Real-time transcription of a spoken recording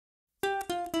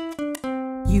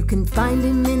You can find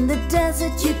him in the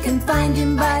desert, you can find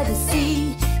him by the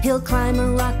sea. He'll climb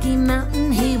a rocky mountain,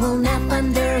 he will nap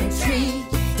under a tree.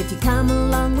 If you come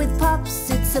along with Pops,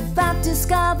 it's about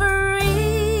discovery.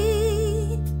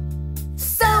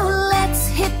 So let's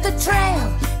hit the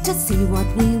trail to see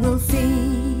what we will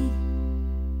see.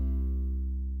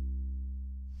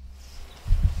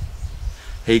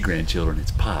 Hey grandchildren,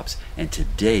 it's Pops, and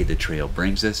today the trail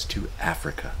brings us to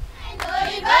Africa.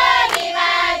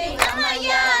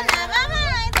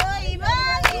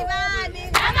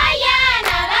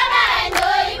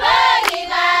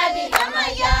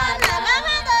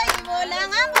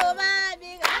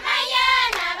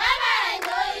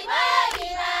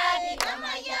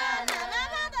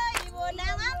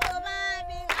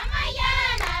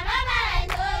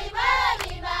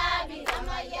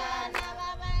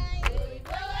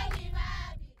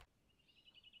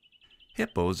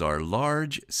 Hippos are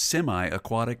large,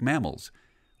 semi-aquatic mammals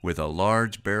with a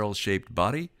large barrel-shaped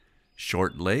body,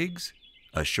 short legs,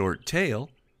 a short tail,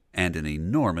 and an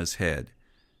enormous head.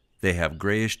 They have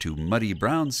grayish to muddy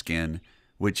brown skin,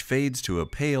 which fades to a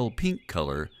pale pink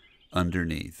color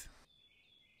underneath.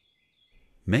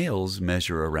 Males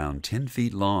measure around 10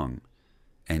 feet long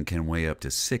and can weigh up to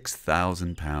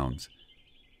 6,000 pounds.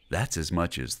 That's as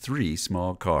much as 3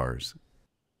 small cars.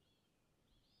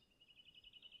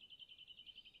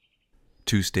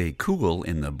 To stay cool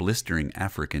in the blistering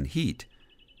African heat,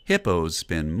 hippos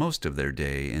spend most of their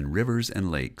day in rivers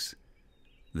and lakes.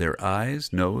 Their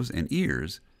eyes, nose, and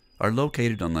ears are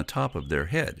located on the top of their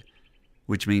head,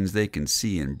 which means they can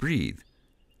see and breathe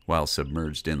while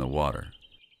submerged in the water.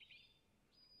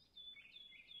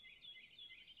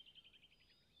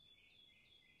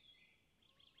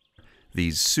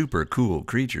 These super cool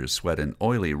creatures sweat an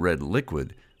oily red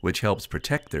liquid which helps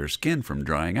protect their skin from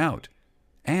drying out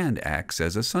and acts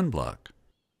as a sunblock.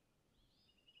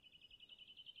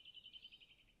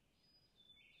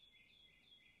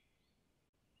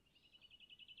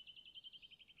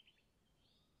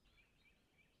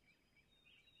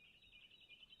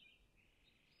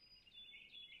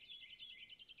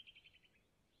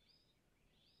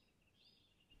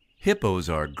 Hippos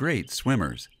are great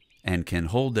swimmers and can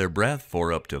hold their breath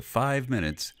for up to 5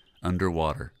 minutes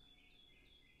underwater.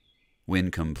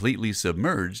 When completely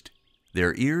submerged,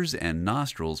 their ears and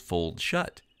nostrils fold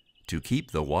shut to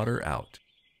keep the water out.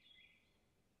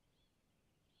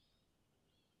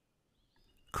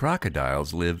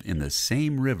 Crocodiles live in the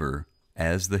same river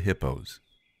as the hippos.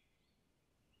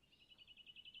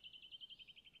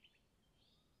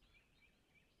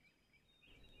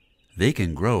 They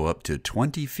can grow up to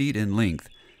 20 feet in length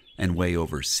and weigh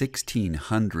over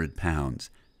 1,600 pounds.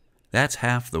 That's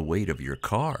half the weight of your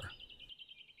car.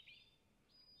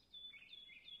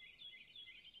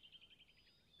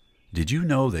 Did you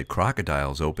know that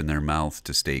crocodiles open their mouths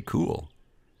to stay cool?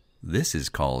 This is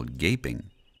called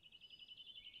gaping.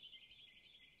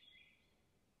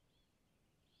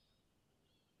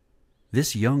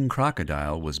 This young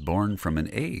crocodile was born from an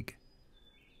egg.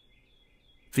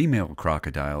 Female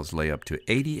crocodiles lay up to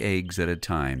 80 eggs at a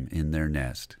time in their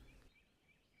nest.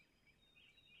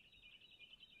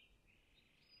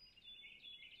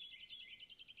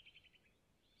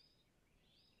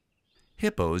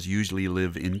 Hippos usually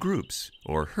live in groups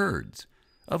or herds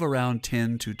of around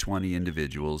 10 to 20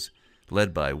 individuals,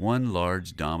 led by one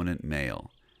large dominant male.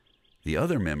 The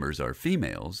other members are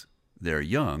females, they're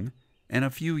young, and a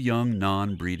few young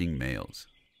non-breeding males.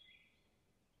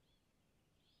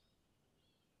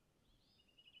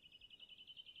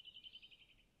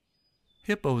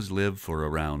 Hippos live for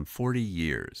around 40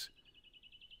 years.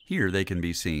 Here they can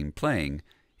be seen playing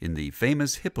in the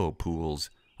famous hippo pools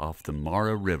off the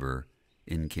Mara River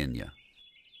in Kenya.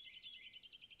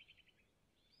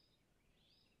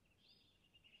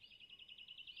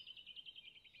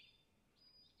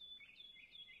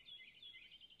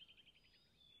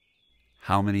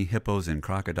 How many hippos and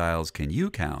crocodiles can you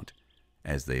count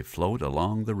as they float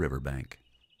along the riverbank?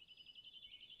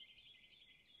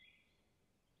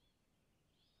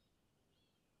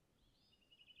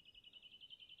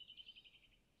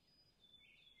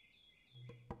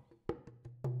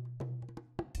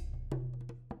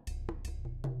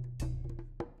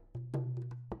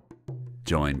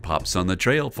 Join Pops on the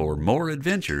trail for more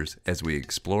adventures as we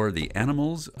explore the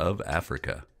animals of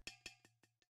Africa.